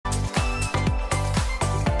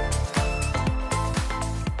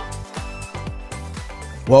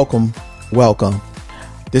Welcome.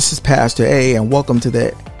 This is Pastor A, and welcome to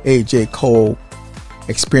the AJ Cole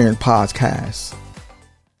Experience Podcast.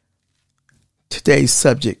 Today's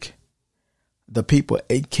subject, the people,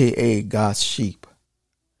 aka God's sheep.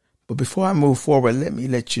 But before I move forward, let me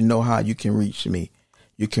let you know how you can reach me.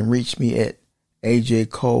 You can reach me at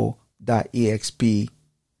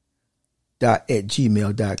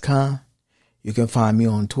ajcole.exp@gmail.com. You can find me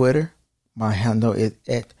on Twitter. My handle is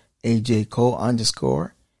at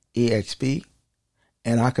AJCole_EXP.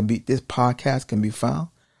 And this podcast can be found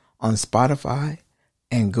on Spotify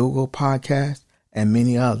and Google Podcasts and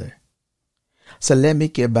many others. So let me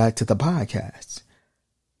get back to the podcast.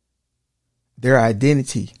 Their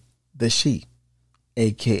identity, the sheep,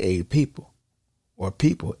 aka people, or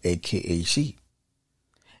people, aka sheep,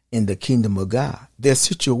 in the kingdom of God. Their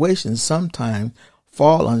situations sometimes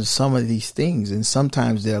fall under some of these things, and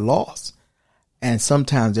sometimes they're lost, and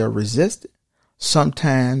sometimes they're resisted.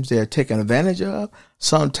 Sometimes they're taken advantage of.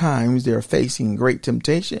 Sometimes they're facing great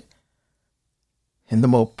temptation. And the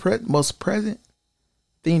most present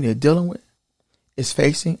thing they're dealing with is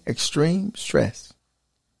facing extreme stress.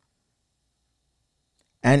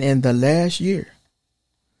 And in the last year,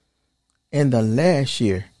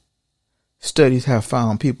 studies have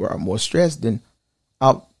found people are more stressed than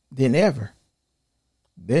ever.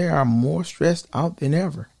 They are more stressed out than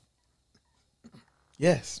ever.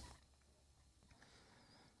 Yes.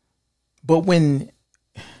 But when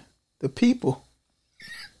the people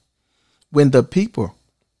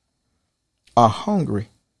are hungry,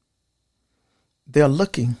 they're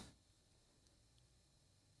looking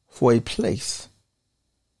for a place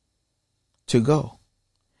to go.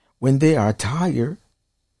 When they are tired,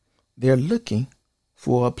 they're looking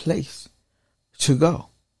for a place to go.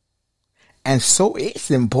 And so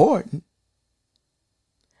it's important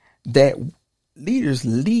that leaders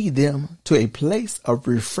lead them to a place of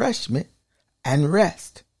refreshment and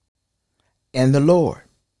rest in the Lord.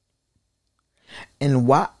 And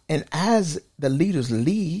as the leaders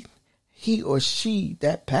lead, he or she,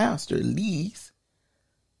 that pastor, leads,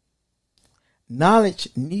 knowledge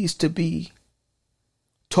needs to be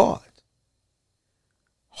taught.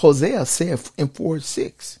 Hosea said in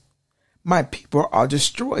 4:6, my people are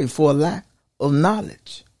destroyed for a lack of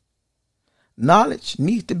knowledge. Knowledge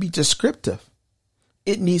needs to be descriptive.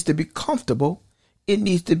 It needs to be comfortable. It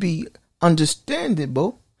needs to be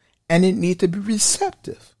understandable. And it needs to be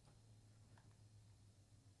receptive.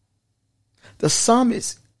 The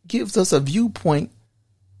psalmist gives us a viewpoint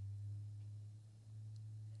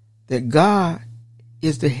that God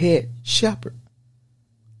is the head shepherd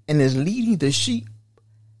and is leading the sheep,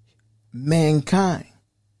 mankind.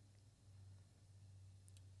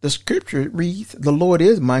 The scripture reads, the Lord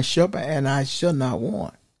is my shepherd and I shall not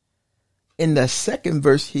want. In the second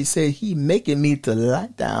verse, he said, he making me to lie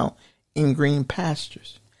down in green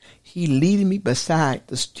pastures. He leading me beside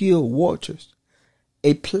the still waters,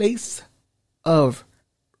 a place of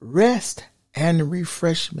rest and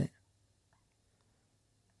refreshment.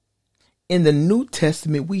 In the New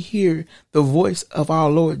Testament, we hear the voice of our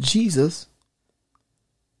Lord Jesus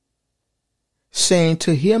saying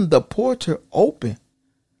to him, the portal open,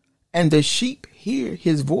 and the sheep hear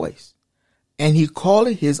his voice, and he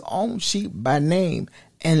calleth his own sheep by name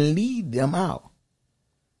and lead them out.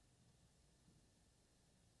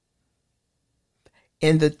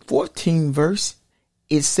 In the 14th verse,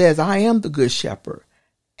 it says, I am the good shepherd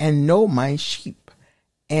and know my sheep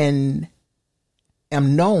and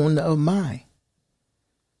am known of mine.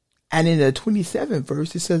 And in the 27th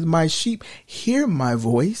verse, it says, my sheep hear my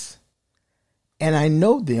voice and I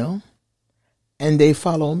know them and they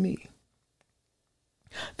follow me.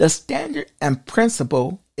 The standard and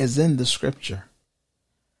principle is in the scripture.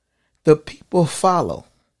 The people follow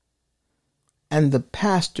and the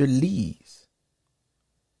pastor leads.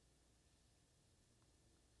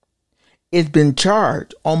 It's been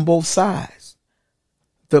charged on both sides.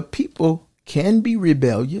 The people can be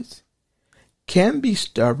rebellious, can be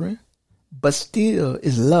stubborn, but still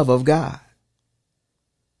is love of God.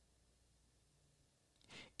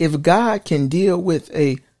 If God can deal with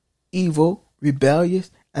a evil, rebellious,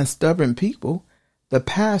 and stubborn people, the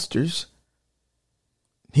pastors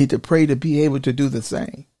need to pray to be able to do the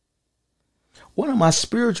same. One of my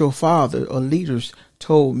spiritual fathers or leaders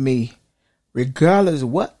told me, regardless of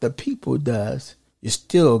what the people does, you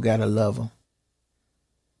still gotta love them.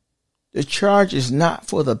 The charge is not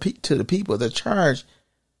to the people. The charge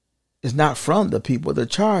is not from the people. The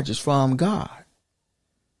charge is from God.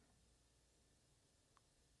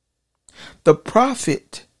 The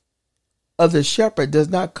profit of the shepherd does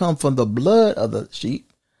not come from the blood of the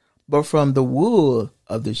sheep, but from the wool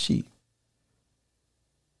of the sheep.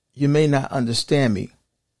 you may not understand me,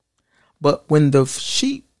 but when the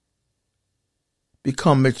sheep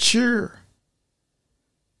become mature,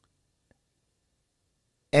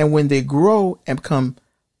 and when they grow and become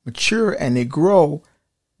mature and they grow,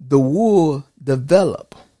 the wool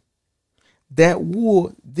develop. That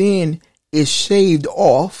wool then is shaved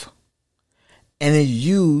off and is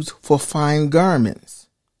used for fine garments.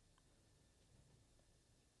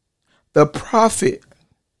 The profit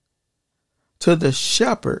to the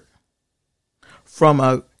shepherd from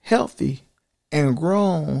a healthy and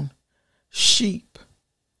grown sheep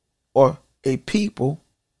or a people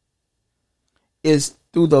is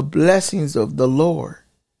through the blessings of the Lord,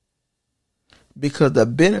 because the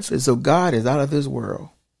benefits of God is out of this world.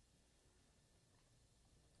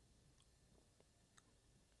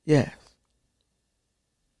 Yes.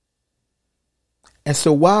 And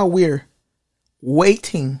so while we're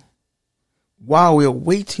waiting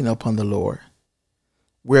upon the Lord,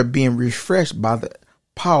 we're being refreshed by the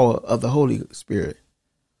power of the Holy Spirit.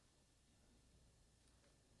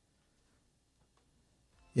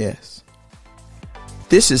 Yes.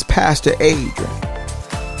 This is Pastor Adrian,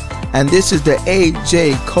 and this is the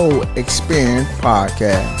AJ Cole Experience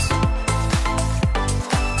Podcast.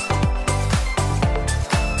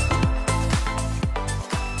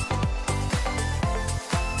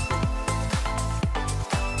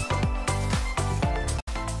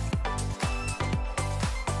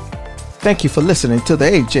 Thank you for listening to the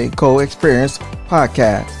AJ Cole Experience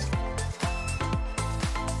Podcast.